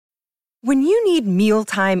When you need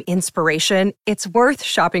mealtime inspiration, it's worth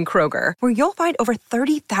shopping Kroger, where you'll find over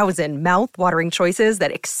 30,000 mouth-watering choices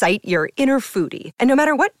that excite your inner foodie. And no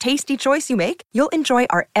matter what tasty choice you make, you'll enjoy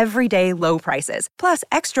our everyday low prices, plus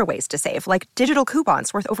extra ways to save, like digital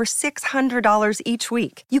coupons worth over $600 each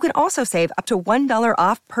week. You can also save up to $1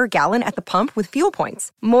 off per gallon at the pump with fuel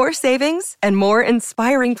points. More savings and more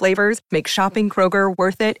inspiring flavors make shopping Kroger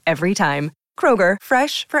worth it every time. Kroger,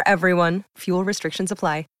 fresh for everyone. Fuel restrictions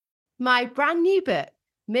apply. My brand new book,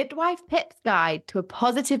 Midwife Pip's Guide to a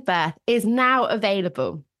Positive Birth, is now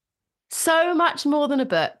available. So much more than a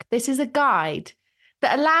book, this is a guide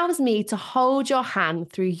that allows me to hold your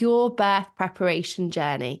hand through your birth preparation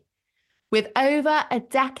journey. With over a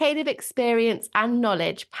decade of experience and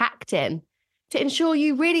knowledge packed in to ensure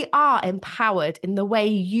you really are empowered in the way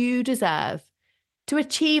you deserve to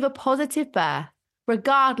achieve a positive birth,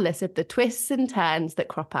 regardless of the twists and turns that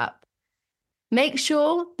crop up. Make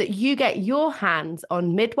sure that you get your hands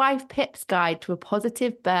on Midwife Pip's Guide to a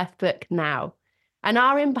Positive Birth book now and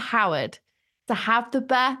are empowered to have the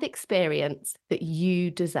birth experience that you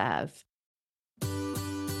deserve.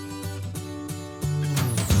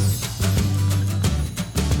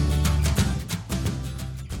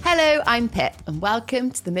 Hello, I'm Pip and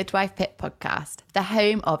welcome to the Midwife Pip podcast, the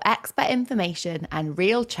home of expert information and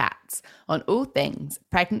real chats on all things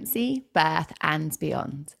pregnancy, birth and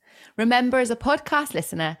beyond. Remember, as a podcast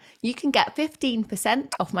listener, you can get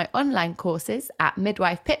 15% off my online courses at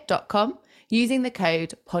midwifepip.com using the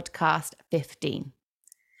code podcast15.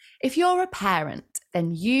 If you're a parent,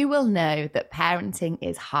 then you will know that parenting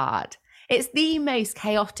is hard. It's the most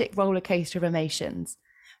chaotic rollercoaster of emotions,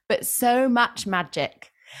 but so much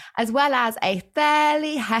magic, as well as a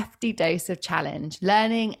fairly hefty dose of challenge,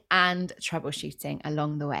 learning and troubleshooting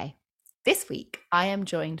along the way. This week, I am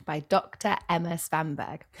joined by Dr. Emma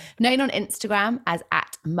Svanberg, known on Instagram as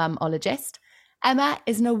 @mumologist. Emma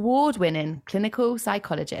is an award-winning clinical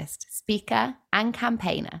psychologist, speaker, and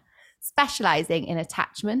campaigner, specializing in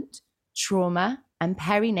attachment, trauma, and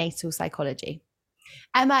perinatal psychology.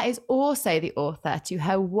 Emma is also the author to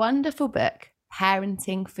her wonderful book,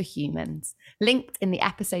 Parenting for Humans, linked in the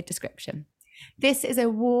episode description. This is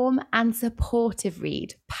a warm and supportive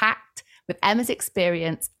read, packed with Emma's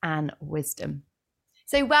experience and wisdom.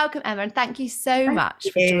 So welcome, Emma, and thank you so much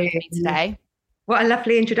for joining me today. What a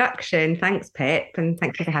lovely introduction. Thanks, Pip, and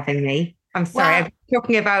thank you for having me. I'm sorry, I'm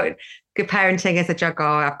talking about good parenting as a juggle.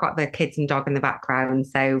 I've got the kids and dog in the background,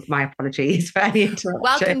 so my apologies for any interruption.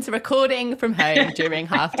 Welcome to recording from home during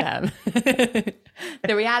half term.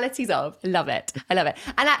 The realities of, love it. I love it.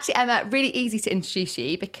 And actually, Emma, really easy to introduce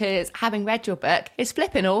you because having read your book is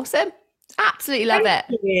flipping awesome. Absolutely love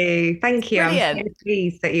it. Thank you. Brilliant. I'm so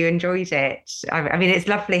pleased that you enjoyed it. I mean, it's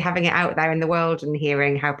lovely having it out there in the world and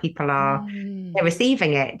hearing how people are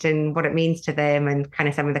receiving it and what it means to them, and kind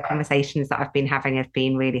of some of the conversations that I've been having have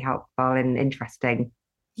been really helpful and interesting.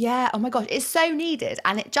 Yeah, oh my gosh, it's so needed,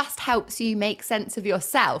 and it just helps you make sense of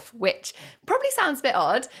yourself, which probably sounds a bit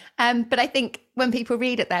odd, but I think when people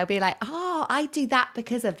read it, they'll be like, oh, I do that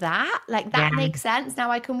because of that, like that makes sense, now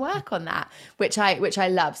I can work on that, which I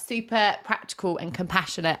love. Super practical and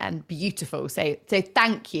compassionate and beautiful, so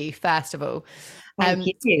thank you, first of all.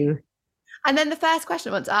 Thank you. And then the first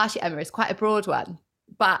question I want to ask you, Emma, is quite a broad one,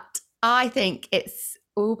 but I think it's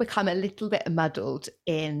all become a little bit muddled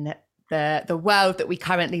in the world that we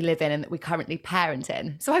currently live in and that we currently parent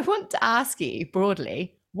in. So I want to ask you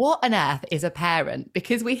broadly, what on earth is a parent?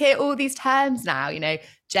 Because we hear all these terms now, you know,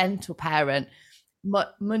 gentle parent,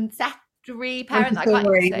 Montessori parent. I can't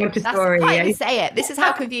even say it. This is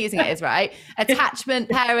how confusing it is, right? Attachment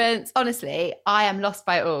parents. Honestly, I am lost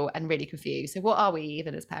by it all and really confused. So what are we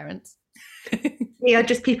even as parents? We are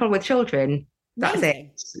just people with children. That's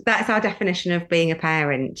Amazing. it. That's our definition of being a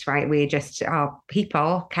parent, right? We just are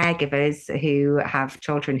people, caregivers who have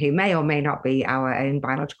children who may or may not be our own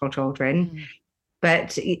biological children.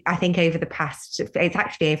 But I think it's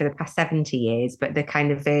actually over the past 70 years, but the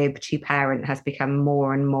kind of verb to parent has become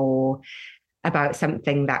more and more about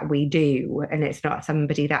something that we do, and it's not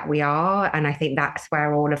somebody that we are. And I think that's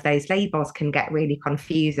where all of those labels can get really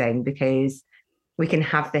confusing, because we can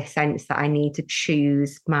have this sense that I need to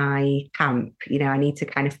choose my camp. You know, I need to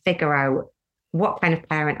kind of figure out what kind of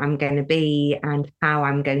parent I'm going to be and how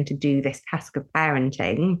I'm going to do this task of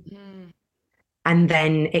parenting. And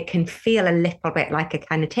then it can feel a little bit like a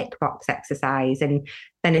kind of tick box exercise. And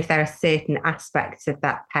then if there are certain aspects of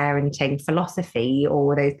that parenting philosophy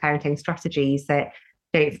or those parenting strategies that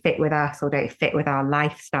don't fit with us or don't fit with our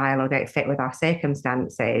lifestyle or don't fit with our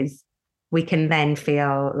circumstances, we can then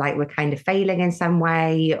feel like we're kind of failing in some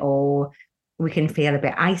way, or we can feel a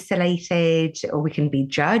bit isolated, or we can be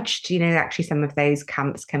judged. Actually some of those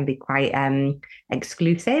camps can be quite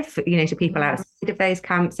exclusive, to people outside of those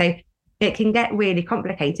camps. So it can get really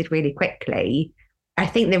complicated really quickly. I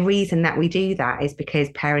think the reason that we do that is because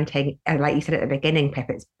parenting, like you said at the beginning, Pip,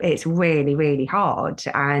 it's really, really hard.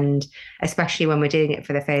 And especially when we're doing it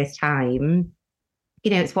for the first time,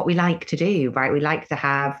 it's what we like to do, right? We like to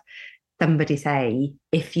have somebody say,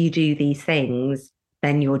 if you do these things,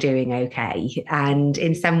 then you're doing okay. And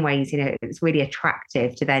in some ways, it's really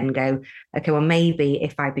attractive to then go, okay, well, maybe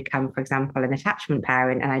if I become, for example, an attachment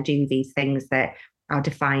parent and I do these things that are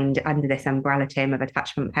defined under this umbrella term of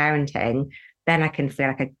attachment parenting, then I can feel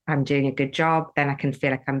like I'm doing a good job. Then I can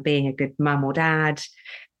feel like I'm being a good mum or dad.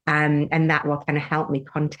 And that will kind of help me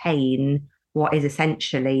contain what is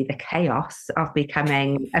essentially the chaos of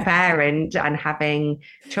becoming a parent and having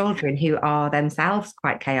children who are themselves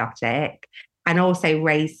quite chaotic, and also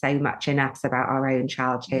raise so much in us about our own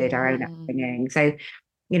childhood, our own upbringing. So,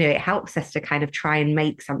 it helps us to kind of try and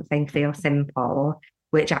make something feel simple,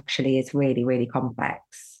 which actually is really, really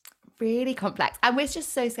complex. Really complex. And we're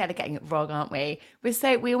just so scared of getting it wrong, aren't we?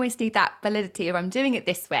 We always need that validity of I'm doing it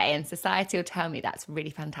this way, and society will tell me that's really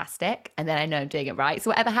fantastic. And then I know I'm doing it right. So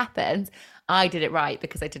whatever happens, I did it right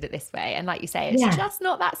because I did it this way. And like you say, it's just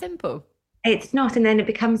not that simple. It's not. And then it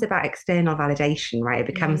becomes about external validation, right? It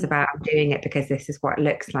becomes about I'm doing it because this is what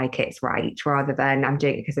looks like it's right, rather than I'm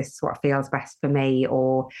doing it because this is what feels best for me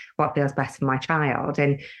or what feels best for my child.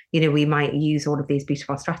 And, we might use all of these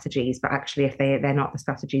beautiful strategies, but actually if they're not the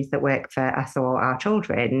strategies that work for us or our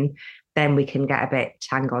children, then we can get a bit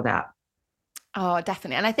tangled up. Oh,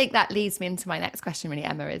 definitely. And I think that leads me into my next question really,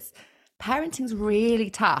 Emma, is parenting's really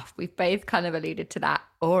tough. We've both kind of alluded to that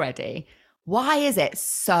already. Why is it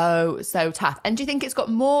so tough? And do you think it's got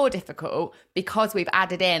more difficult because we've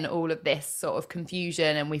added in all of this sort of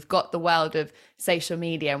confusion and we've got the world of social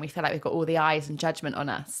media and we feel like we've got all the eyes and judgment on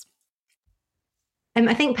us?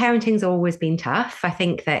 I think parenting's always been tough. I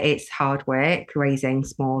think that it's hard work raising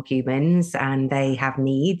small humans, and they have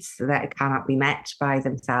needs that cannot be met by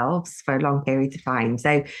themselves for long periods of time.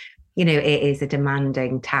 So, it is a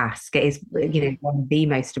demanding task. It is, one of the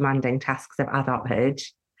most demanding tasks of adulthood.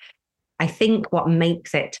 I think what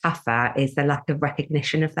makes it tougher is the lack of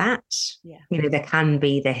recognition of that. Yeah. There can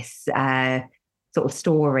be this sort of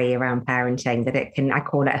story around parenting that I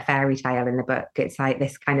call it a fairy tale in the book. It's like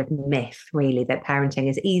this kind of myth, really, that parenting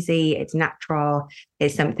is easy, it's natural,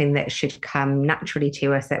 it's something that should come naturally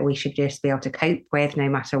to us, that we should just be able to cope with no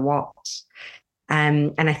matter what.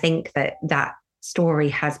 And I think that story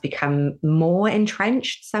has become more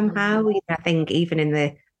entrenched somehow. I think even in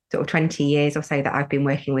the sort of 20 years or so that I've been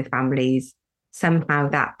working with families, somehow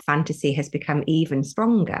that fantasy has become even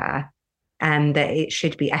stronger, and that it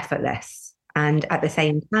should be effortless. And at the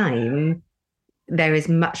same time, there is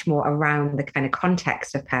much more around the kind of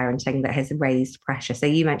context of parenting that has raised pressure. So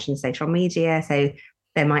you mentioned social media. So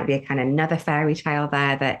there might be a kind of another fairy tale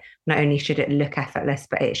there that not only should it look effortless,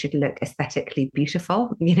 but it should look aesthetically beautiful.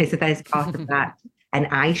 So there's part of that. And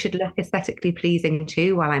I should look aesthetically pleasing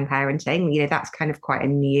too while I'm parenting. That's kind of quite a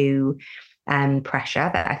new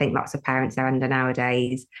pressure that I think lots of parents are under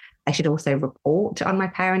nowadays. I should also report on my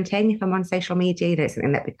parenting if I'm on social media. It's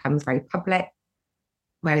something that becomes very public.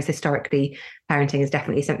 Whereas historically, parenting is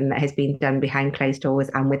definitely something that has been done behind closed doors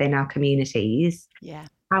and within our communities. Yeah.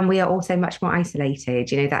 And we are also much more isolated.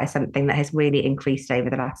 That is something that has really increased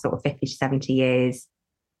over the last sort of 50 to 70 years.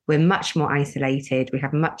 We're much more isolated. We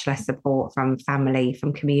have much less support from family,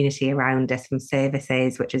 from community around us, from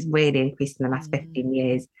services, which has really increased in the last 15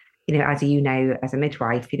 years. As as a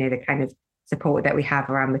midwife, the kind of support that we have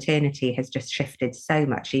around maternity has just shifted so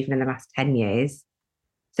much, even in the last 10 years.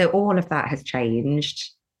 So all of that has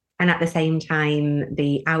changed. And at the same time,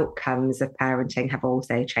 the outcomes of parenting have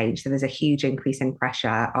also changed. So there's a huge increase in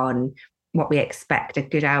pressure on what we expect a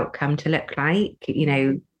good outcome to look like.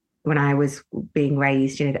 When I was being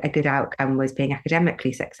raised, a good outcome was being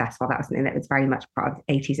academically successful. That was something that was very much part of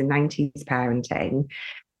 80s and 90s parenting.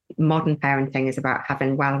 Modern parenting is about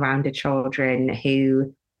having well-rounded children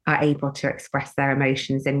who are able to express their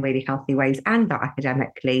emotions in really healthy ways and are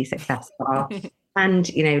academically successful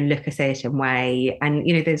and, look a certain way. And,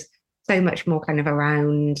 there's so much more kind of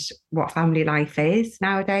around what family life is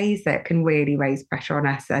nowadays that can really raise pressure on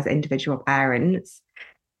us as individual parents,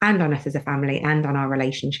 and on us as a family, and on our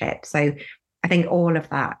relationship. So I think all of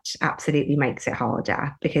that absolutely makes it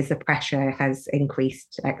harder because the pressure has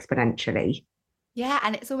increased exponentially. Yeah,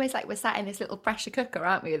 and it's almost like we're sat in this little pressure cooker,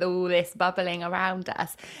 aren't we, with all this bubbling around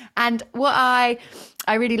us. And what I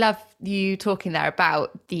really love you talking there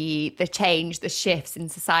about the change, the shifts in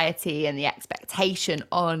society and the expectation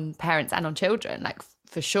on parents and on children, like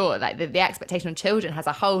for sure. Like the expectation on children has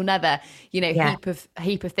a whole nother, Yeah.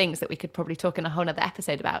 heap of things that we could probably talk in a whole nother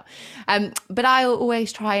episode about. But I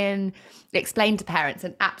always try and explain to parents,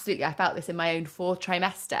 and absolutely I felt this in my own fourth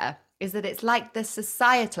trimester, is that it's like the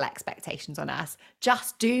societal expectations on us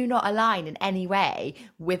just do not align in any way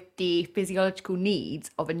with the physiological needs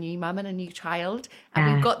of a new mum and a new child.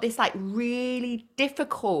 And we've got this like really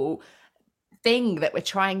difficult thing that we're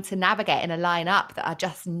trying to navigate and align up that are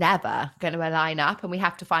just never going to align up. And we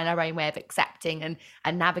have to find our own way of accepting and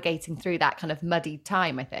navigating through that kind of muddy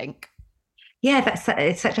time, I think. Yeah,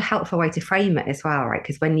 it's such a helpful way to frame it as well, right?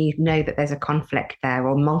 Because when you know that there's a conflict there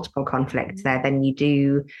or multiple conflicts there, then you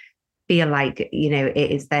do feel like,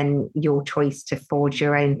 it is then your choice to forge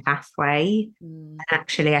your own pathway. And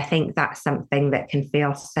actually, I think that's something that can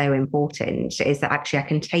feel so important, is that actually I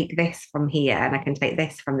can take this from here and I can take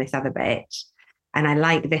this from this other bit. And I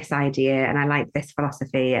like this idea and I like this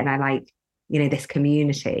philosophy and I like, this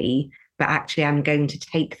community. But actually, I'm going to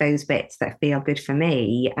take those bits that feel good for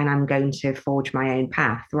me and I'm going to forge my own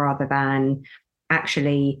path rather than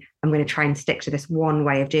actually, I'm going to try and stick to this one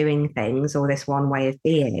way of doing things or this one way of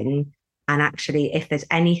being. And actually, if there's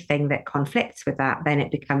anything that conflicts with that, then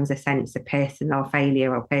it becomes a sense of personal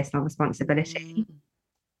failure or personal responsibility.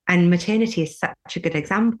 And maternity is such a good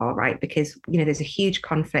example, right? Because, there's a huge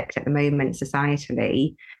conflict at the moment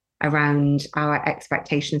societally around our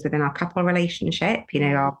expectations within our couple relationship.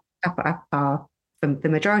 Our couple, for the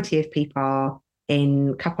majority of people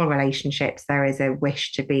in couple relationships, there is a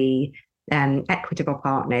wish to be equitable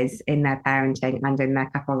partners in their parenting and in their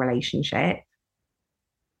couple relationship.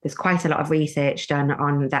 There's quite a lot of research done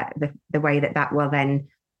on that, the way that will then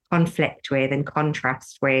conflict with and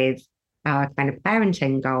contrast with our kind of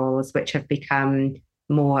parenting goals, which have become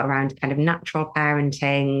more around kind of natural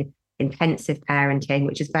parenting, intensive parenting,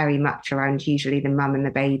 which is very much around usually the mum and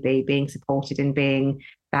the baby being supported and being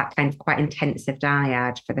that kind of quite intensive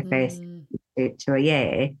dyad for the first to a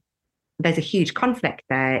year. There's a huge conflict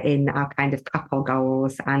there in our kind of couple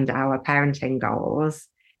goals and our parenting goals.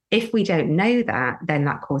 If we don't know that, then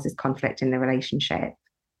that causes conflict in the relationship.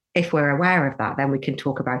 If we're aware of that, then we can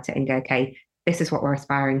talk about it and go, okay, this is what we're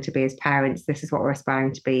aspiring to be as parents. This is what we're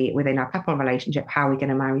aspiring to be within our couple relationship. How are we going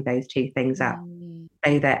to marry those two things up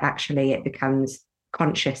so that actually it becomes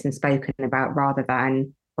conscious and spoken about rather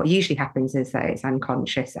than what usually happens is that it's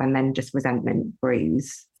unconscious and then just resentment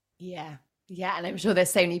brews. Yeah. Yeah. And I'm sure there's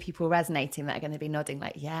so many people resonating that are going to be nodding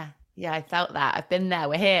like, yeah, I felt that. I've been there.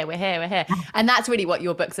 We're here. And that's really what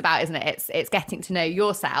your book's about, isn't it? It's getting to know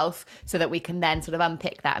yourself so that we can then sort of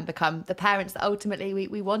unpick that and become the parents that ultimately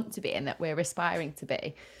we want to be and that we're aspiring to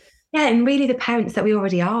be. Yeah, and really the parents that we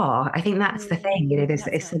already are. I think that's the thing, there's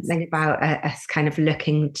nice. something about us kind of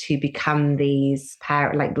looking to become these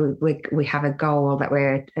parents, like we have a goal that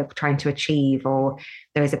we're trying to achieve, or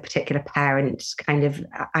there is a particular parent kind of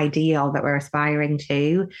ideal that we're aspiring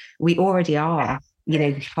to. We already are,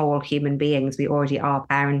 whole human beings. We already are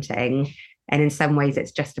parenting. And in some ways,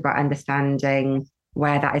 it's just about understanding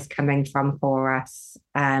where that is coming from for us.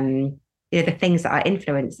 The things that are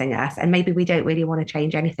influencing us, and maybe we don't really want to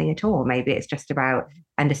change anything at all. Maybe it's just about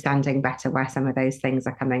understanding better where some of those things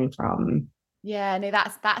are coming from. Yeah, no,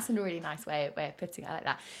 that's a really nice way of putting it like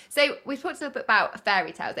that. So we've talked a little bit about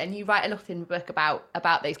fairy tales, and you write a lot in the book about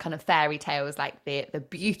those kind of fairy tales, like the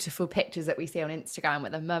beautiful pictures that we see on Instagram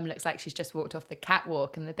where the mum looks like she's just walked off the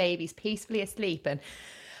catwalk and the baby's peacefully asleep. And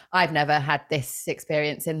I've never had this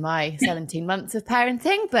experience in my 17 months of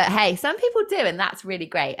parenting, but hey, some people do, and that's really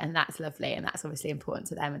great, and that's lovely, and that's obviously important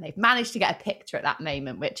to them, and they've managed to get a picture at that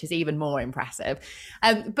moment, which is even more impressive.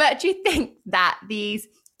 But do you think that these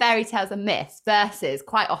fairy tales are myths versus,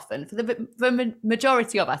 quite often, for the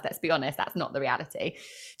majority of us, let's be honest, that's not the reality.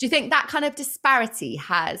 Do you think that kind of disparity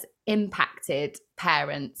has impacted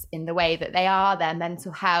parents in the way that they are, their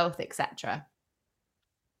mental health, etc.?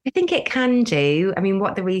 I think it can do. I mean,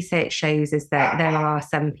 what the research shows is that there are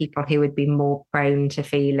some people who would be more prone to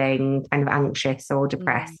feeling kind of anxious or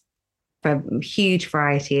depressed for a huge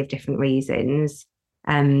variety of different reasons.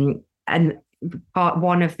 And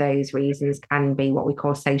one of those reasons can be what we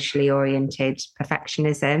call socially oriented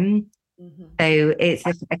perfectionism. So it's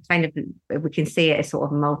a kind of, we can see it as sort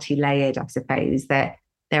of multi-layered, I suppose, that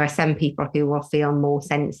there are some people who will feel more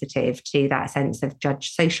sensitive to that sense of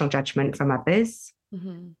social judgment from others.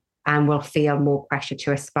 And will feel more pressure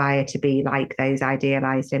to aspire to be like those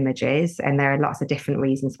idealized images. And there are lots of different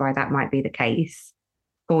reasons why that might be the case.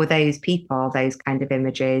 for those people, those kind of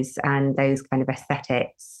images and those kind of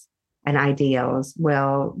aesthetics and ideals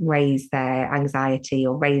will raise their anxiety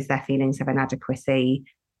or raise their feelings of inadequacy,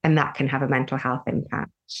 and that can have a mental health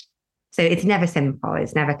impact. So it's never simple.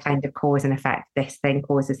 It's never kind of cause and effect. This thing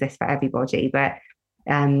causes this for everybody. But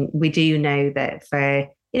we do know that for,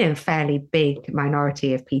 a fairly big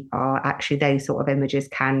minority of people, actually those sort of images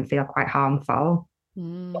can feel quite harmful.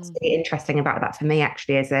 What's really interesting about that for me,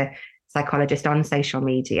 actually, as a psychologist on social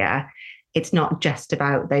media, it's not just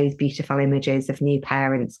about those beautiful images of new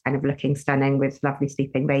parents kind of looking stunning with lovely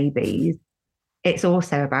sleeping babies. It's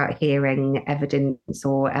also about hearing evidence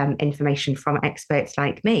or information from experts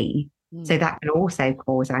like me. So that can also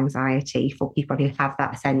cause anxiety for people who have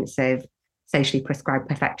that sense of socially prescribed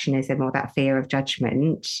perfectionism or that fear of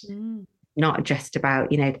judgment. Not just about,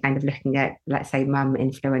 kind of looking at, let's say, mum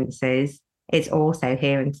influences. It's also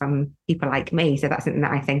hearing from people like me. So that's something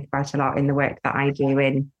that I think about a lot in the work that I do,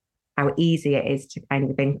 in how easy it is to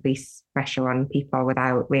kind of increase pressure on people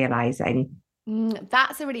without realizing.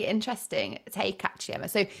 That's a really interesting take, actually, Emma.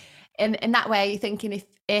 So in that way, you're thinking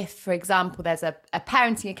if for example, there's a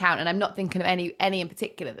parenting account, and I'm not thinking of any in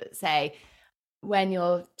particular, that say, when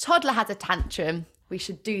your toddler has a tantrum, we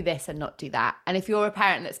should do this and not do that. And if you're a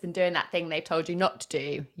parent that's been doing that thing they told you not to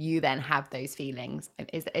do, you then have those feelings.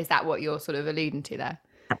 Is that what you're sort of alluding to there?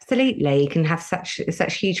 Absolutely. You can have such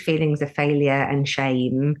huge feelings of failure and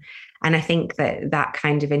shame. And I think that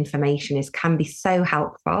kind of information can be so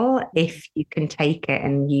helpful if you can take it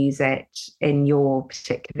and use it in your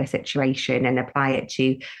particular situation and apply it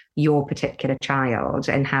to your particular child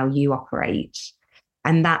and how you operate.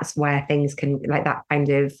 And that's where things can, like that kind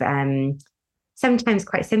of sometimes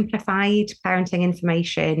quite simplified parenting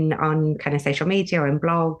information on kind of social media or in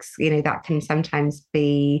blogs, that can sometimes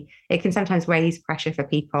raise pressure for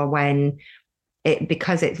people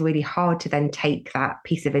because it's really hard to then take that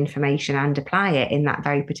piece of information and apply it in that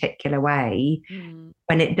very particular way.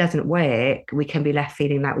 When it doesn't work, we can be left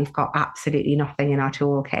feeling that we've got absolutely nothing in our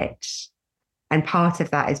toolkit. And part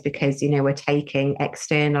of that is because, we're taking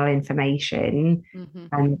external information,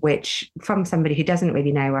 which from somebody who doesn't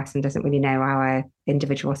really know us and doesn't really know our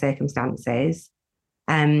individual circumstances.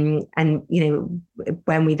 And,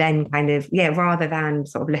 when we then kind of, rather than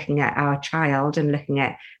sort of looking at our child and looking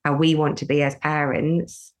at how we want to be as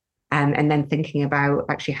parents, and then thinking about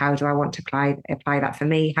actually, how do I want to apply that for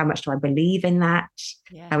me? How much do I believe in that?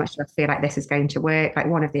 How much do I feel like this is going to work? Like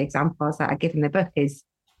one of the examples that I give in the book is,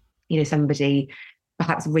 somebody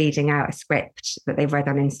perhaps reading out a script that they've read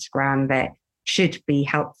on Instagram that should be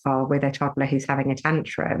helpful with a toddler who's having a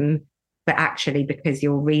tantrum, but actually because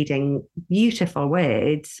you're reading beautiful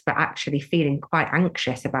words, but actually feeling quite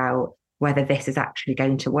anxious about whether this is actually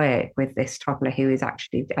going to work with this toddler who is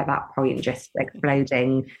actually at that point just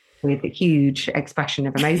exploding with a huge expression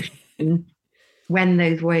of emotion. When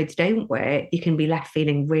those words don't work, you can be left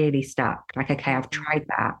feeling really stuck. Like, okay, I've tried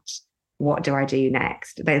that. What do I do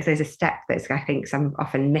next? There's a step that's, I think,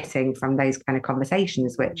 often missing from those kind of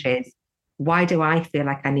conversations, which is, why do I feel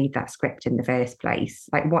like I need that script in the first place?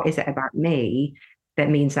 Like, what is it about me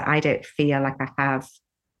that means that I don't feel like I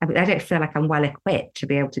don't feel like I'm well equipped to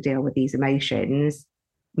be able to deal with these emotions?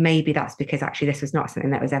 Maybe that's because actually this was not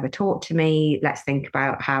something that was ever taught to me. Let's think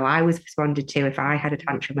about how I was responded to if I had a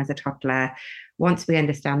tantrum as a toddler. Once we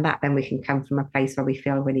understand that, then we can come from a place where we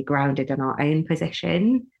feel really grounded in our own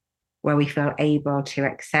position, where we feel able to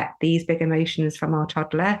accept these big emotions from our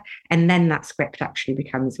toddler. And then that script actually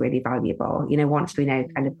becomes really valuable, once we know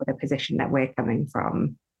kind of the position that we're coming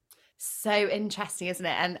from. So interesting, isn't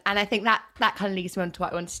it? And I think that kind of leads me on to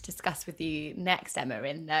what I wanted to discuss with you next, Emma,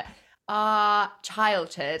 in that our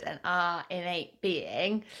childhood and our innate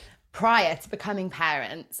being prior to becoming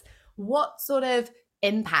parents, what sort of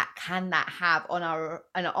impact can that have on our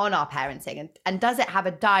parenting, and does it have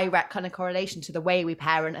a direct kind of correlation to the way we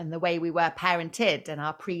parent and the way we were parented and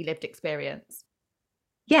our pre-lived experience?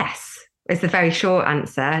 Yes, is the very short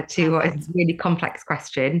answer to what is a really complex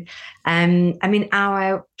question.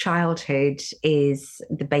 Our childhood is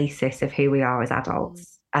the basis of who we are as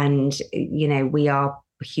adults, and we are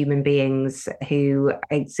human beings who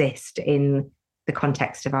exist in the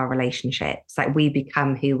context of our relationships. Like, we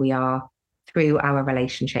become who we are through our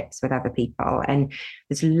relationships with other people. And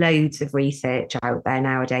there's loads of research out there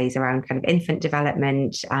nowadays around kind of infant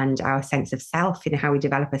development and our sense of self, how we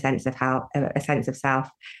develop a sense of self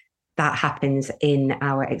that happens in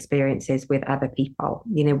our experiences with other people.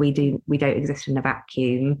 We don't exist in a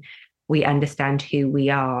vacuum. We understand who we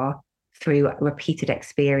are through repeated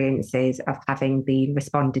experiences of having been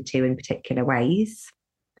responded to in particular ways.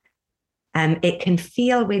 It can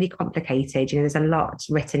feel really complicated. There's a lot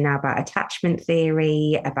written now about attachment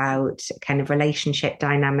theory, about kind of relationship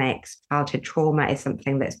dynamics. Childhood trauma is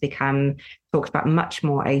something that's become talked about much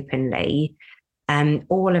more openly.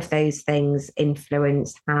 All of those things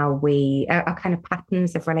influence how we our kind of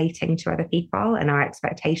patterns of relating to other people and our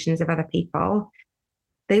expectations of other people.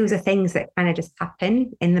 Those are things that kind of just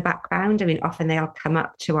happen in the background. I mean, often they'll come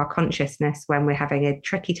up to our consciousness when we're having a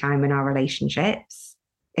tricky time in our relationships.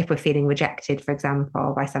 If we're feeling rejected, for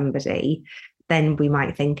example, by somebody, then we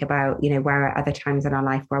might think about, where are other times in our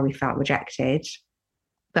life where we felt rejected.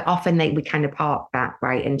 But often we kind of park that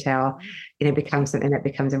right until, it becomes something that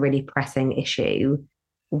becomes a really pressing issue.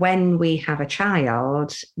 When we have a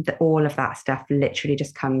child, all of that stuff literally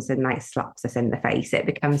just comes and like slaps us in the face. It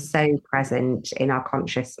becomes so present in our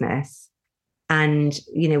consciousness. And,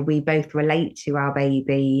 we both relate to our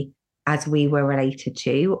baby as we were related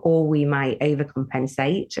to, or we might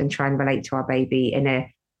overcompensate and try and relate to our baby in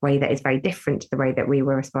a way that is very different to the way that we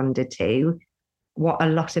were responded to. What a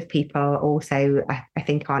lot of people also, I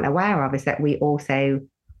think, aren't aware of is that we also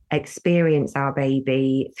experience our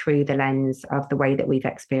baby through the lens of the way that we've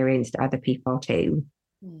experienced other people too.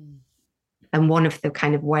 And one of the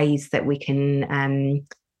kind of ways that we can,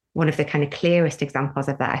 one of the kind of clearest examples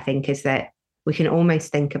of that, I think, is that we can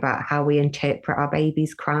almost think about how we interpret our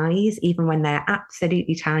baby's cries, even when they're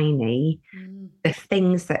absolutely tiny. The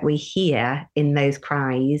things that we hear in those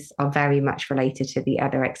cries are very much related to the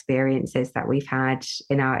other experiences that we've had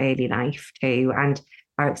in our early life too, and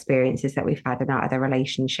our experiences that we've had in our other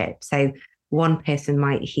relationships. So one person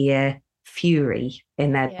might hear fury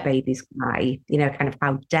in their baby's cry, kind of,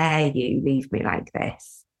 how dare you leave me like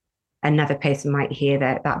this? Another person might hear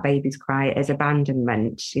that baby's cry as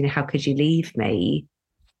abandonment, how could you leave me?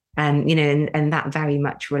 And that very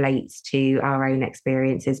much relates to our own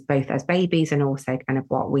experiences, both as babies and also kind of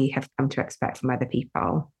what we have come to expect from other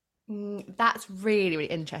people. That's really, really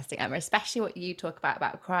interesting, Emma, especially what you talk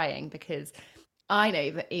about crying, because I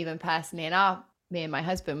know that even personally me and my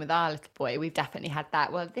husband with our little boy, we've definitely had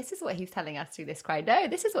that. Well, this is what he's telling us through this cry. No,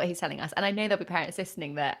 this is what he's telling us. And I know there'll be parents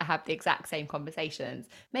listening that have the exact same conversations,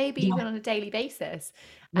 maybe even on a daily basis.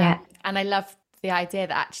 And I love the idea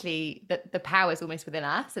that actually that the power is almost within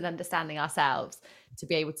us and understanding ourselves to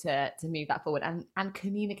be able to move that forward. And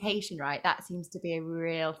communication, right? That seems to be a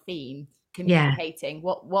real theme. Communicating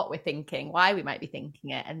what we're thinking, why we might be thinking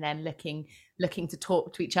it, and then looking to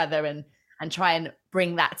talk to each other and try and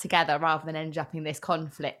bring that together rather than end up in this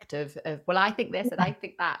conflict of well, I think this and I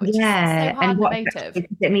think that, which is so hard and emotive.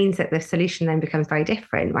 It means that the solution then becomes very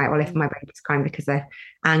different, right? Well, if my baby's crying because they're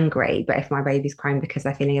angry, but if my baby's crying because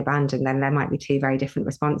they're feeling abandoned, then there might be two very different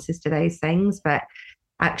responses to those things. But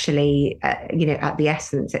actually, at the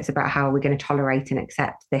essence, it's about how we're going to tolerate and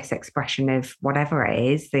accept this expression of whatever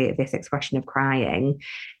it is, this expression of crying,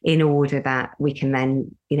 in order that we can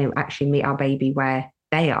then, actually meet our baby where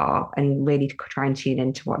they are and really try and tune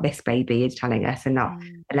into what this baby is telling us and not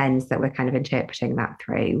the lens that we're kind of interpreting that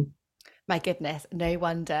through. My goodness, no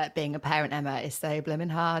wonder being a parent, Emma, is so blooming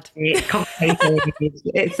hard. It's complicated.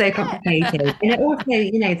 It's so complicated. And it also,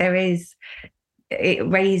 it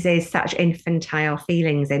raises such infantile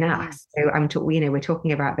feelings in us. So we're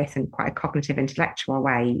talking about this in quite a cognitive, intellectual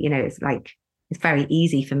way. It's like, it's very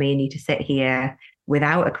easy for me and you to sit here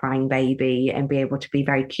without a crying baby and be able to be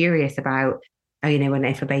very curious about, when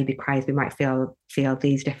if a baby cries, we might feel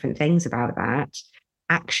these different things about that.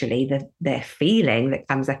 Actually, the feeling that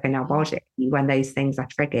comes up in our body when those things are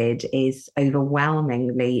triggered is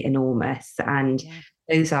overwhelmingly enormous. And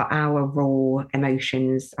those are our raw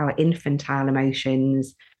emotions, our infantile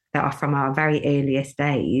emotions that are from our very earliest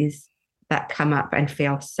days that come up and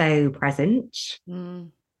feel so present.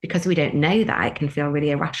 Because we don't know that, it can feel really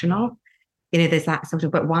irrational. There's that sort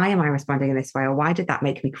of, but why am I responding in this way? Or why did that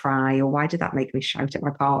make me cry? Or why did that make me shout at my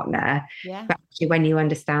partner? But actually, when you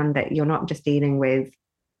understand that you're not just dealing with,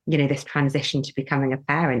 this transition to becoming a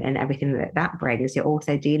parent and everything that brings, you're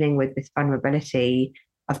also dealing with this vulnerability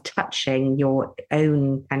of touching your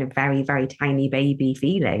own kind of very, very tiny baby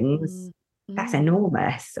feelings. That's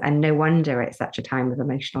enormous. And no wonder it's such a time of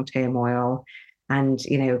emotional turmoil and,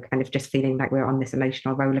 kind of just feeling like we're on this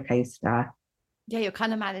emotional roller coaster. Yeah, you're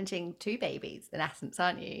kind of managing two babies in essence,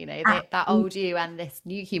 aren't you? That old you and this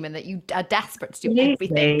new human that you are desperate to do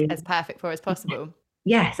everything as perfect for as possible.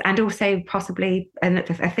 Yes, and also possibly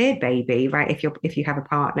a third baby, right? If you have a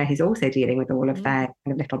partner who's also dealing with all of their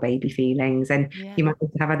kind of little baby feelings, and you might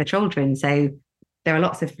also have other children. So there are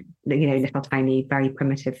lots of little tiny, very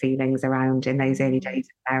primitive feelings around in those early days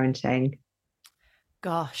of parenting.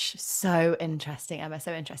 Gosh, so interesting, Emma.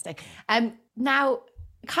 So interesting. Now,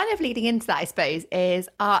 kind of leading into that, I suppose, is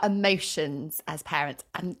our emotions as parents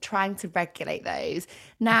and trying to regulate those.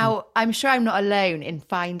 Now, I'm sure I'm not alone in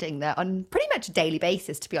finding that on pretty much a daily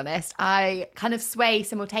basis, to be honest, I kind of sway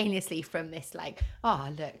simultaneously from this like, oh,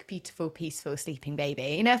 look, beautiful, peaceful, sleeping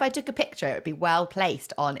baby. You know, if I took a picture, it would be well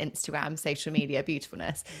placed on Instagram, social media,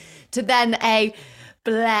 beautifulness, to then a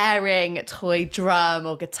blaring toy drum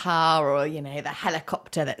or guitar, or you know, the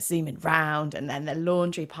helicopter that's zooming round, and then the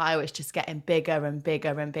laundry pile is just getting bigger and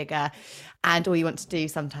bigger and bigger, and all you want to do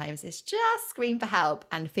sometimes is just scream for help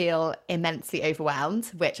and feel immensely overwhelmed,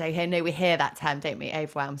 which I know we hear that term, don't we,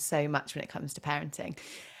 overwhelmed, so much when it comes to parenting.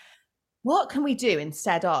 What can we do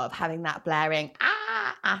instead of having that blaring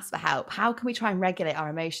ask for help? How can we try and regulate our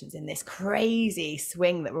emotions in this crazy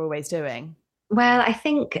swing that we're always doing? Well, I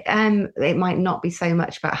think it might not be so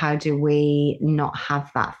much about how do we not have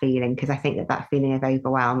that feeling, because I think that that feeling of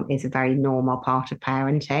overwhelm is a very normal part of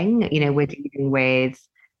parenting. You know, we're dealing with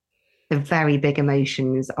the very big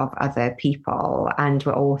emotions of other people, and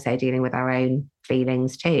we're also dealing with our own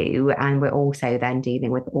feelings too. And we're also then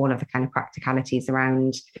dealing with all of the kind of practicalities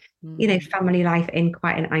around, you know, family life in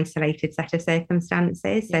quite an isolated set of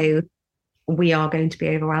circumstances. So we are going to be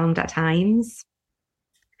overwhelmed at times.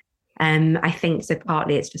 I think so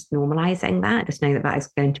partly it's just normalizing that, just knowing that that is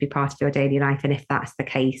going to be part of your daily life. And if that's the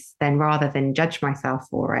case, then rather than judge myself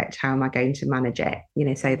for it, how am I going to manage it? You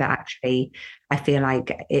know, so that actually I feel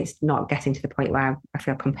like it's not getting to the point where I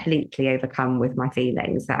feel completely overcome with my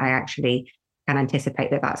feelings, that I actually can anticipate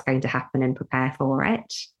that that's going to happen and prepare for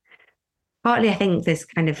it. Partly, I think there's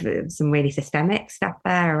kind of some really systemic stuff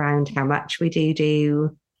there around how much we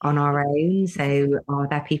do on our own. So, are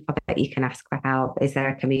there people that you can ask for help? Is there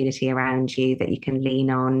a community around you that you can lean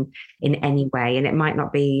on in any way? And it might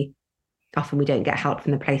not be, often we don't get help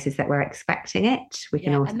from the places that we're expecting it. We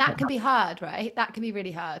can also, and that can be hard, right? That can be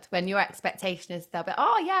really hard when your expectation is they'll be,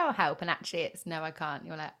 oh yeah, I'll help, and actually it's no, I can't.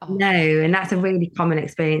 You're like, oh no, and that's a really common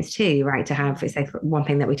experience too, right? To have, say, one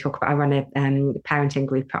thing that we talk about, I run a parenting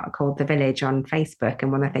group called The Village on Facebook,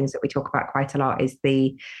 and one of the things that we talk about quite a lot is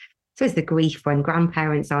the grief when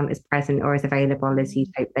grandparents aren't as present or as available as you'd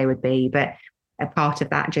hope they would be. But a part of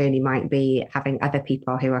that journey might be having other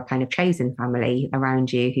people who are kind of chosen family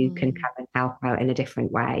around you who can come and help out in a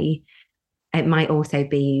different way. It might also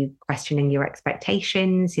be questioning your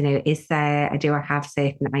expectations. You know, do I have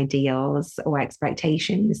certain ideals or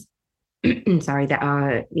expectations, sorry, that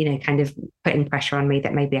are, you know, kind of putting pressure on me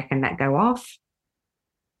that maybe I can let go of?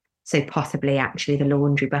 So possibly actually the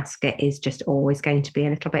laundry basket is just always going to be a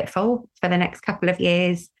little bit full for the next couple of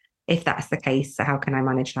years. If that's the case, so how can I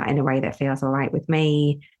manage that in a way that feels all right with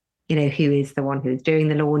me? You know, who is the one who's doing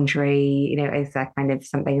the laundry? You know, is there kind of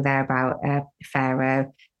something there about a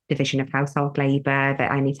fairer division of household labor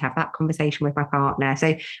that I need to have that conversation with my partner?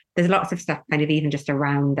 So there's lots of stuff kind of even just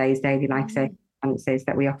around those daily life circumstances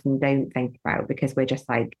that we often don't think about because we're just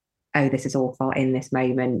like, oh, this is awful in this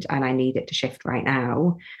moment and I need it to shift right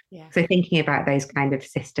now. So thinking about those kind of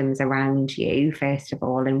systems around you, first of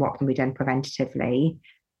all, and what can be done preventatively.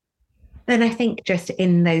 Then I think just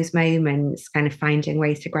in those moments, kind of finding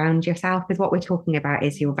ways to ground yourself, because what we're talking about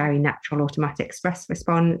is your very natural automatic stress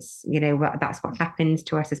response. You know, that's what happens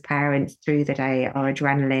to us as parents through the day. Our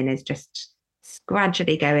adrenaline is just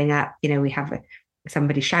gradually going up. You know, we have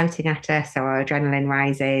somebody shouting at us, so our adrenaline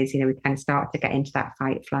rises. You know, we can start to get into that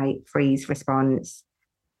fight, flight, freeze response.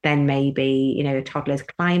 Then maybe, you know, a toddler's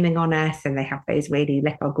climbing on us and they have those really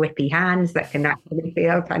little grippy hands that can actually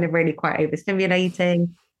feel kind of really quite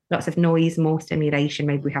overstimulating. Lots of noise, more stimulation,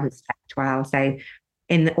 maybe we haven't slept well. So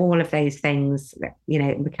in all of those things, you know,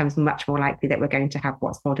 it becomes much more likely that we're going to have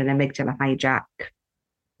what's called an amygdala hijack,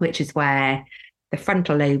 which is where the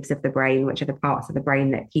frontal lobes of the brain, which are the parts of the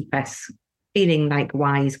brain that keep us feeling like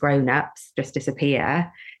wise grown-ups, just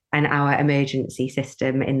disappear. And our emergency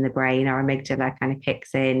system in the brain, our amygdala, kind of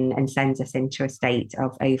kicks in and sends us into a state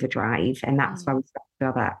of overdrive. And that's where we start to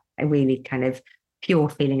feel that a really kind of pure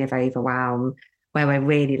feeling of overwhelm, where we're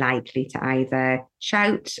really likely to either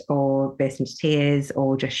shout or burst into tears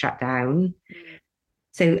or just shut down.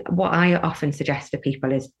 So what I often suggest to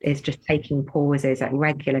people is just taking pauses at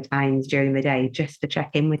regular times during the day just to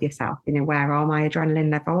check in with yourself. You know, where are my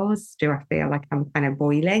adrenaline levels? Do I feel like I'm kind of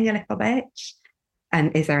boiling a little bit?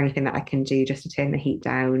 And is there anything that I can do just to turn the heat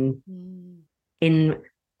down? In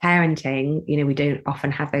parenting, you know, we don't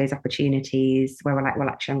often have those opportunities where we're like, well,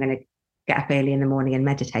 actually, I'm going to get up early in the morning and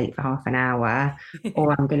meditate for half an hour,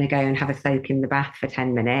 or I'm going to go and have a soak in the bath for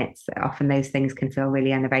 10 minutes. Often those things can feel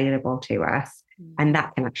really unavailable to us. And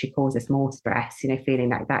that can actually cause us more stress, you know, feeling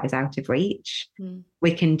like that is out of reach.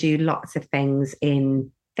 We can do lots of things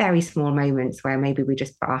in very small moments where maybe we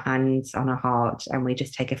just put our hands on our heart and we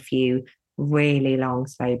just take a few really long,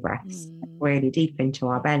 slow breaths, really deep into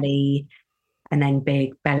our belly, and then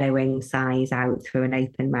big bellowing sighs out through an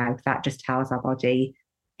open mouth. That just tells our body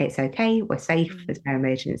it's okay, we're safe, there's no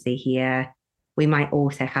emergency here. We might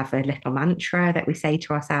also have a little mantra that we say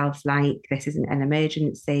to ourselves, like, this isn't an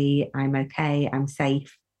emergency, I'm okay, I'm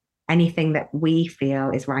safe. Anything that we feel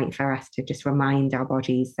is right for us to just remind our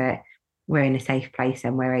bodies that we're in a safe place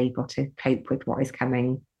and we're able to cope with what is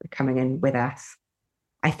coming in with us.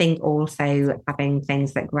 I think also having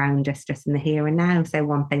things that ground us just in the here and now. So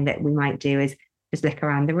one thing that we might do is just look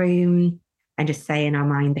around the room and just say in our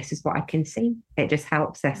mind, this is what I can see. It just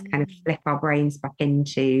helps us kind of flip our brains back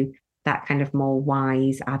into that kind of more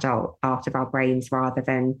wise adult part of our brains, rather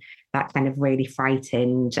than that kind of really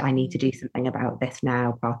frightened, I need to do something about this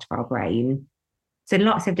now part of our brain. So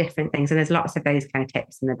lots of different things. And there's lots of those kind of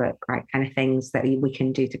tips in the book, right? Kind of things that we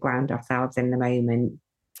can do to ground ourselves in the moment.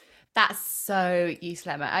 That's so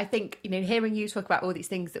useful, Emma. I think, hearing you talk about all these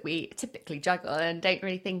things that we typically juggle and don't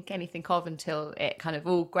really think anything of until it kind of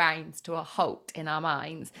all grinds to a halt in our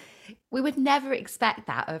minds. We would never expect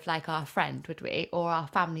that of like our friend, would we? Or our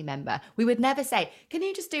family member. We would never say, can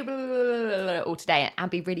you just do blah, blah, blah, blah, all today and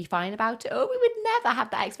be really fine about it? Or we would never have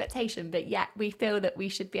that expectation, but yet we feel that we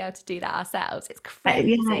should be able to do that ourselves. It's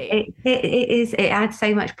crazy. Yeah, it is. It adds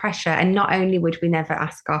so much pressure. And not only would we never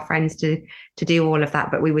ask our friends to do all of that,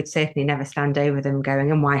 but we would certainly never stand over them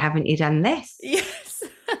going, and why haven't you done this? Yes.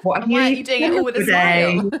 What why aren't you doing it all with a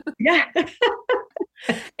smile? Yeah.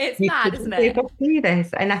 It's mad, isn't it? Do this.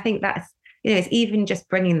 And I think that's, it's even just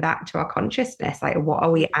bringing that to our consciousness. Like, what are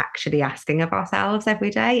we actually asking of ourselves every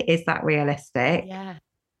day? Is that realistic? Yeah.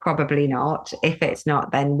 Probably not. If it's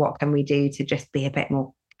not, then what can we do to just be a bit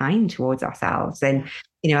more kind towards ourselves and,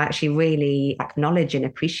 actually really acknowledge and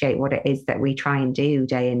appreciate what it is that we try and do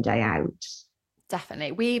day in, day out?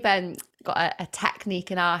 Definitely. We've got a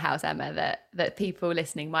technique in our house, Emma, that people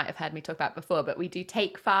listening might have heard me talk about before, but we do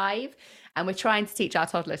take 5, and we're trying to teach our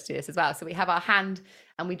toddlers to do this as well. So we have our hand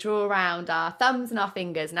and we draw around our thumbs and our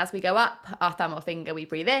fingers, and as we go up our thumb or finger, we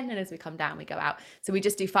breathe in, and as we come down, we go out. So we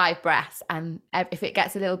just do 5 breaths, and if it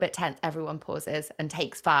gets a little bit tense, everyone pauses and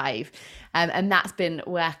takes 5, and that's been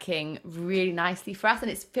working really nicely for us,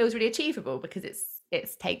 and it feels really achievable because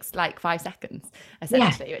it takes like 5 seconds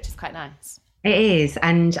essentially, which is quite nice. It is.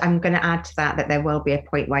 And I'm going to add to that there will be a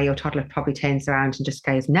point where your toddler probably turns around and just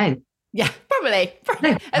goes, no. Yeah, probably.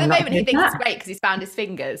 No, at the moment, he thinks it's great because he's found his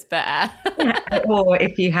fingers. But or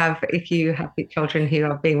if you have children who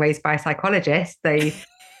are being raised by a psychologist, they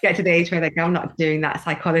get to the age where they go, I'm not doing that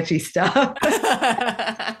psychology stuff. and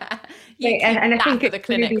I think it's the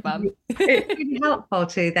clinic, Mum. It's really helpful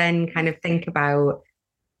to then kind of think about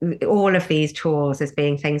all of these tools as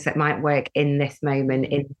being things that might work in this moment,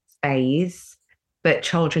 in this phase. But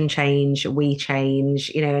children change, we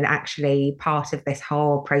change, and actually part of this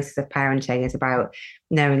whole process of parenting is about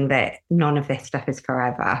knowing that none of this stuff is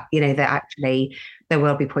forever, that actually there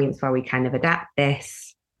will be points where we kind of adapt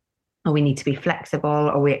this, or we need to be flexible,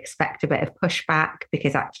 or we expect a bit of pushback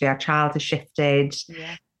because actually our child has shifted.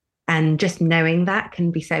 Yeah. And just knowing that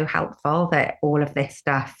can be so helpful, that all of this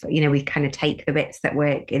stuff, we kind of take the bits that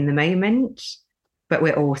work in the moment, but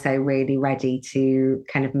we're also really ready to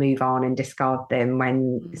kind of move on and discard them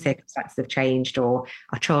when circumstances have changed, or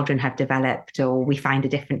our children have developed, or we find a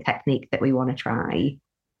different technique that we want to try.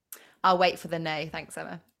 I'll wait for the no. Thanks,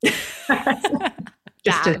 Emma.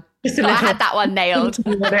 just a little, I had that one nailed.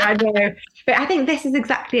 I know. But I think this is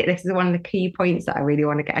exactly it. This is one of the key points that I really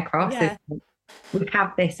want to get across. Yeah. Is we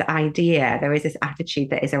have this idea, there is this attitude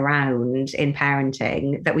that is around in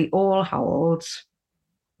parenting that we all hold,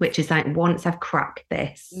 which is like, once I've cracked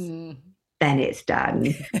this, then it's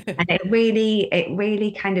done. And it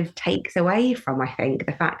really kind of takes away from, I think,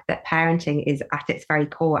 the fact that parenting is at its very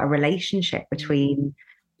core a relationship between,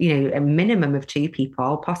 a minimum of 2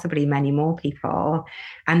 people, possibly many more people,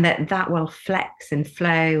 and that will flex and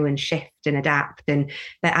flow and shift and adapt. And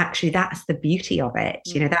that actually, that's the beauty of it.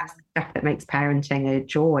 That's the stuff that makes parenting a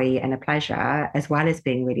joy and a pleasure, as well as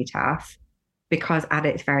being really tough. Because at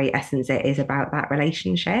its very essence, it is about that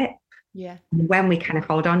relationship. Yeah. When we kind of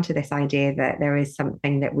hold on to this idea that there is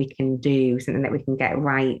something that we can do, something that we can get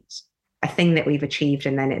right, a thing that we've achieved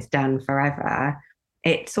and then it's done forever,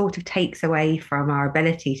 it sort of takes away from our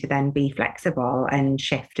ability to then be flexible and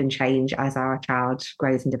shift and change as our child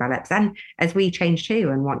grows and develops, and as we change too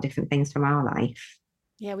and want different things from our life.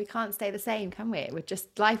 Yeah, we can't stay the same, can we?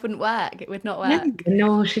 Life wouldn't work. It would not work. No,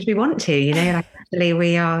 nor should we want to, like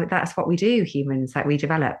actually that's what we do, humans, like we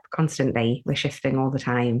develop constantly. We're shifting all the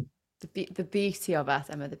time. The beauty of us,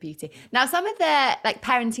 Emma, the beauty. Now, some of the like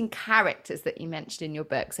parenting characters that you mentioned in your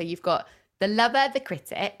book. So you've got the lover, the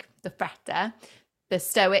critic, the fretter, the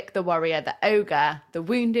stoic, the warrior, the ogre, the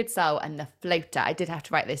wounded soul, and the floater. I did have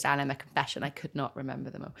to write this down in my confession. I could not remember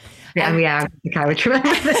them all. Yeah, I would remember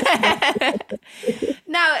this.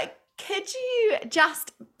 Now, could you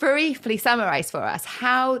just briefly summarize for us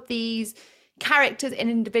how these characters and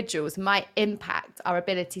individuals might impact our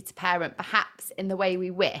ability to parent, perhaps in the way we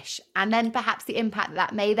wish, and then perhaps the impact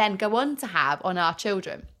that may then go on to have on our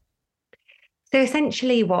children? So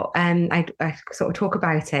essentially what I sort of talk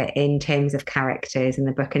about it in terms of characters in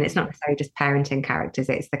the book, and it's not necessarily just parenting characters,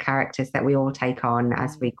 it's the characters that we all take on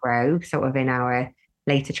as we grow, sort of in our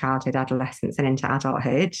later childhood, adolescence, and into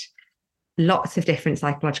adulthood. Lots of different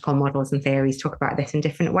psychological models and theories talk about this in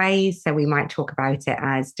different ways. So we might talk about it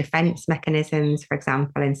as defense mechanisms, for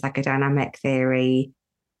example, in psychodynamic theory.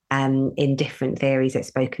 In different theories, it's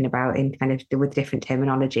spoken about in kind of with different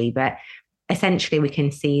terminology, but essentially we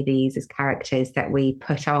can see these as characters that we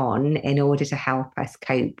put on in order to help us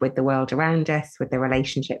cope with the world around us, with the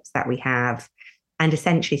relationships that we have, and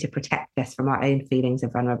essentially to protect us from our own feelings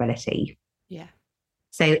of vulnerability. Yeah.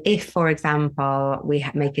 So if, for example, we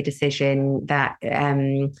make a decision that,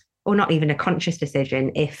 or not even a conscious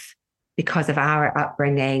decision, if because of our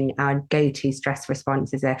upbringing, our go-to stress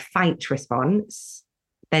response is a fight response,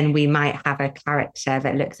 then we might have a character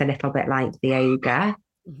that looks a little bit like the ogre,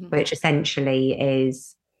 which essentially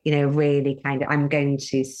is, really kind of, I'm going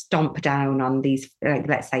to stomp down on these,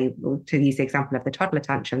 let's say, to use the example of the toddler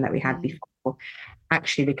tantrum that we had before,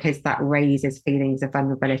 actually, because that raises feelings of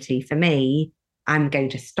vulnerability for me, I'm going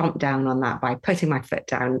to stomp down on that by putting my foot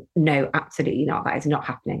down. No, absolutely not. That is not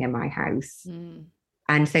happening in my house.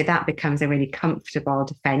 And so that becomes a really comfortable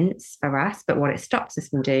defense for us. But what it stops us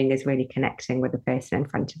from doing is really connecting with the person in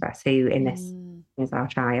front of us, who in this is our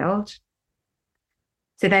child.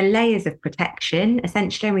 So there are layers of protection.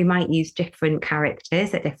 Essentially, we might use different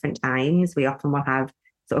characters at different times. We often will have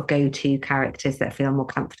sort of go-to characters that feel more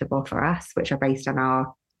comfortable for us, which are based on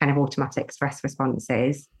our kind of automatic stress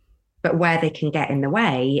responses. But where they can get in the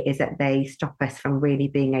way is that they stop us from really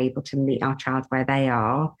being able to meet our child where they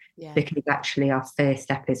are, because actually our first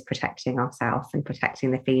step is protecting ourselves and protecting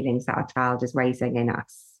the feelings that our child is raising in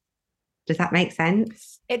us. Does that make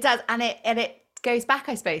sense? It does. And it goes back,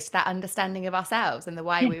 I suppose, to that understanding of ourselves and the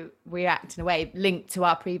way we react in a way linked to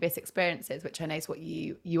our previous experiences, which I know is what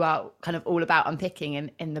you are kind of all about unpicking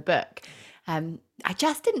in the book. I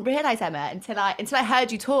just didn't realize, Emma, until I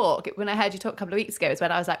heard you talk. When I heard you talk a couple of weeks ago is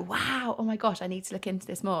when I was like, wow, oh my gosh, I need to look into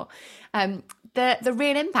this more. The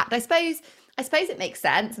real impact, I suppose it makes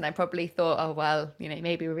sense. And I probably thought, oh, well,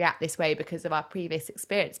 maybe we react this way because of our previous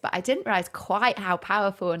experience, but I didn't realize quite how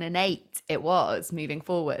powerful and innate it was moving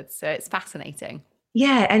forward. So it's fascinating.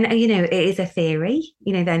 Yeah. And, it is a theory,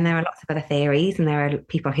 then there are lots of other theories, and there are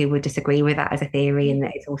people who would disagree with that as a theory. And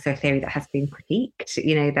it's also a theory that has been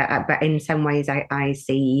critiqued, but in some ways I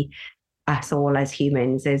see us all as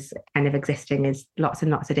humans as kind of existing as lots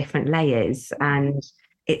and lots of different layers. And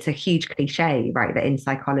it's a huge cliche, right, that in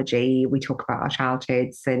psychology, we talk about our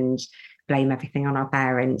childhoods and blame everything on our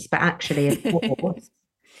parents. But actually, of course,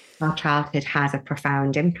 our childhood has a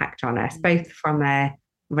profound impact on us, both from a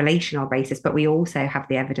relational basis, but we also have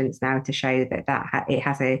the evidence now to show that it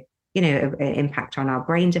has an impact on our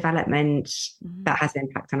brain development, that has an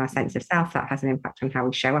impact on our sense of self, that has an impact on how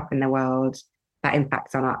we show up in the world, that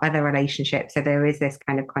impacts on our other relationships. So there is this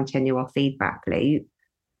kind of continual feedback loop.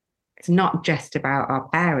 It's not just about our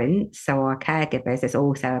parents or our caregivers, it's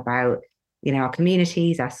also about our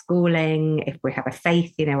communities, our schooling, if we have a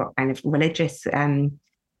faith, what kind of religious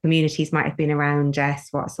communities might have been around us,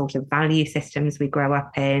 what sort of value systems we grow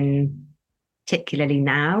up in, particularly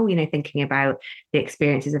now, thinking about the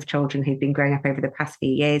experiences of children who've been growing up over the past few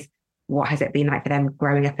years. What has it been like for them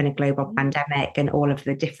growing up in a global pandemic, and all of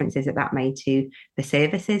the differences that made to the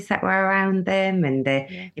services that were around them, and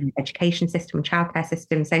the education system, childcare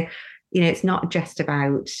system. So, it's not just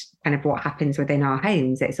about kind of what happens within our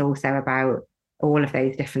homes. It's also about all of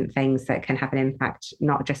those different things that can have an impact,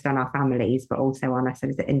 not just on our families, but also on us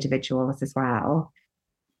as individuals as well.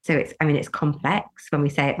 So it's complex when we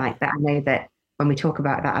say it like that. I know that when we talk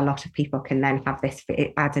about that, a lot of people can then have this,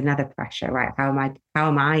 it adds another pressure, right? How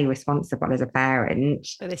am I responsible as a parent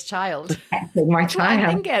for this child? My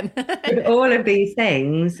child. With all of these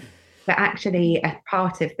things. But actually a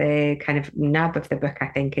part of the kind of nub of the book, I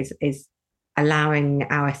think, is allowing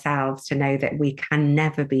ourselves to know that we can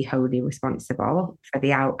never be wholly responsible for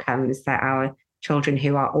the outcomes that our children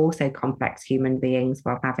who are also complex human beings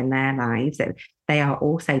while having their lives, that they are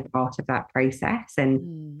also part of that process,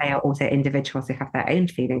 and they are also individuals who have their own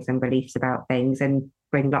feelings and beliefs about things and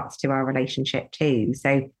bring lots to our relationship too.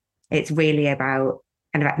 So it's really about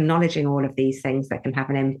kind of acknowledging all of these things that can have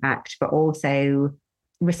an impact, but also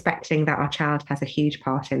respecting that our child has a huge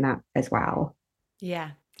part in that as well.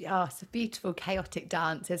 Yeah. Oh, it's a beautiful chaotic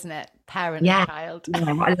dance, isn't it? Parent and child.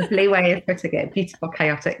 Yeah, what a lovely way of putting it. Beautiful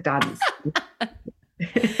chaotic dance.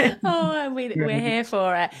 Oh, we're here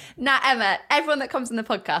for it. Now, Emma, everyone that comes on the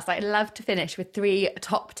podcast, I love to finish with 3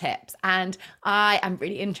 top tips. And I am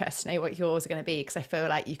really interested to know what yours are going to be, because I feel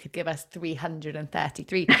like you could give us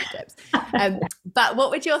 333 top tips. But what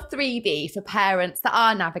would your 3 be for parents that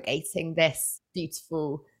are navigating this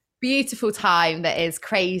beautiful, beautiful time that is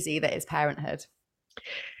crazy, that is parenthood?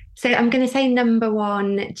 So I'm going to say number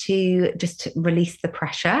 1, to just release the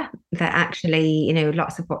pressure that actually,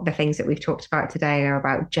 lots of what the things that we've talked about today are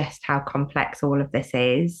about just how complex all of this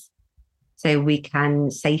is. So we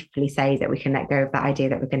can safely say that we can let go of that idea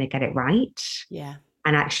that we're going to get it right. Yeah.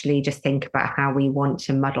 And actually just think about how we want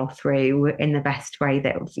to muddle through in the best way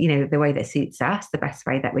that, the way that suits us, the best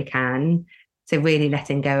way that we can. So really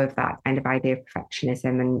letting go of that kind of idea of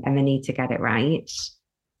perfectionism and the need to get it right.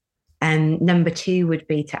 And number 2 would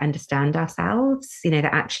be to understand ourselves, that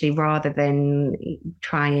actually rather than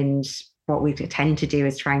try and, what we tend to do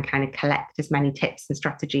is try and kind of collect as many tips and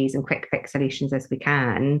strategies and quick fix solutions as we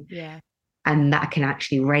can. Yeah. And that can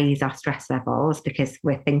actually raise our stress levels, because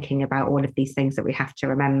we're thinking about all of these things that we have to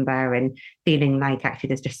remember and feeling like actually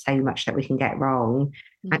there's just so much that we can get wrong.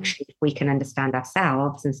 Actually, if we can understand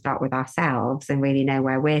ourselves and start with ourselves and really know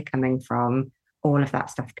where we're coming from, all of that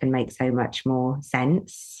stuff can make so much more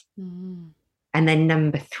sense. And then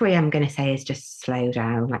number 3, I'm going to say, is just slow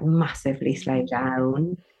down, like massively slow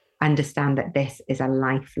down. Understand that this is a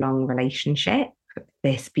lifelong relationship,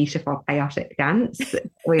 this beautiful chaotic dance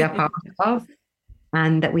that we are part of,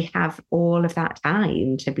 and that we have all of that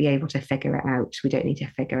time to be able to figure it out. We don't need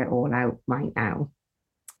to figure it all out right now.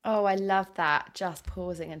 Oh, I love that. Just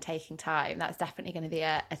pausing and taking time. That's definitely going to be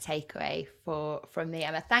a takeaway from me,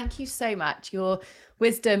 Emma. Thank you so much. Your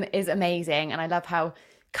wisdom is amazing. And I love how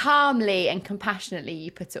calmly and compassionately you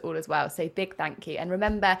put it all as well. So big thank you. And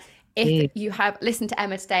remember, if you have listened to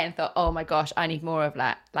Emma today and thought, oh my gosh, I need more of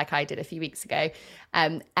that, like I did a few weeks ago,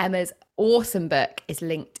 Emma's awesome book is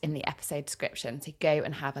linked in the episode description. So go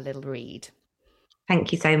and have a little read.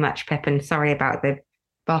 Thank you so much, Pip. And sorry about the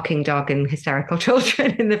barking dog and hysterical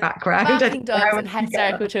children in the background. Barking dogs and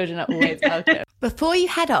hysterical children are always welcome. Before you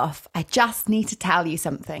head off, I just need to tell you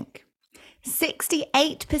something.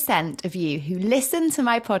 68% of you who listen to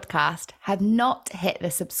my podcast have not hit the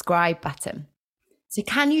subscribe button. So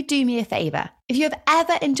can you do me a favor? If you have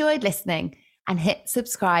ever enjoyed listening, and hit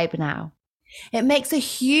subscribe now. It makes a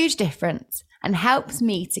huge difference and helps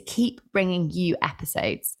me to keep bringing you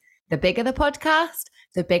episodes. The bigger the podcast,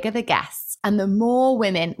 the bigger the guests, and the more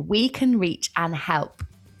women we can reach and help.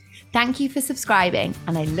 Thank you for subscribing,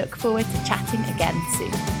 and I look forward to chatting again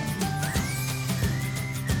soon.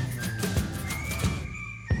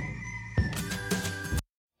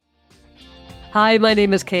 Hi, my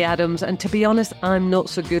name is Kay Adams, and to be honest, I'm not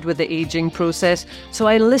so good with the ageing process, so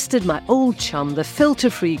I enlisted my old chum, the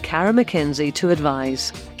filter-free Cara McKenzie, to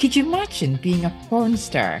advise. Could you imagine being a porn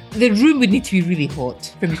star? The room would need to be really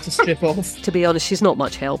hot for me to strip off. To be honest, she's not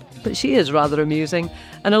much help, but she is rather amusing.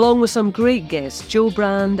 And along with some great guests, Joe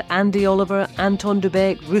Brand, Andy Oliver, Anton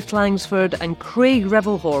Dubeck, Ruth Langsford and Craig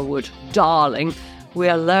Revel-Horwood, darling, we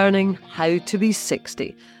are learning how to be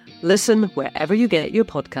 60. Listen wherever you get your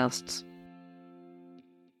podcasts.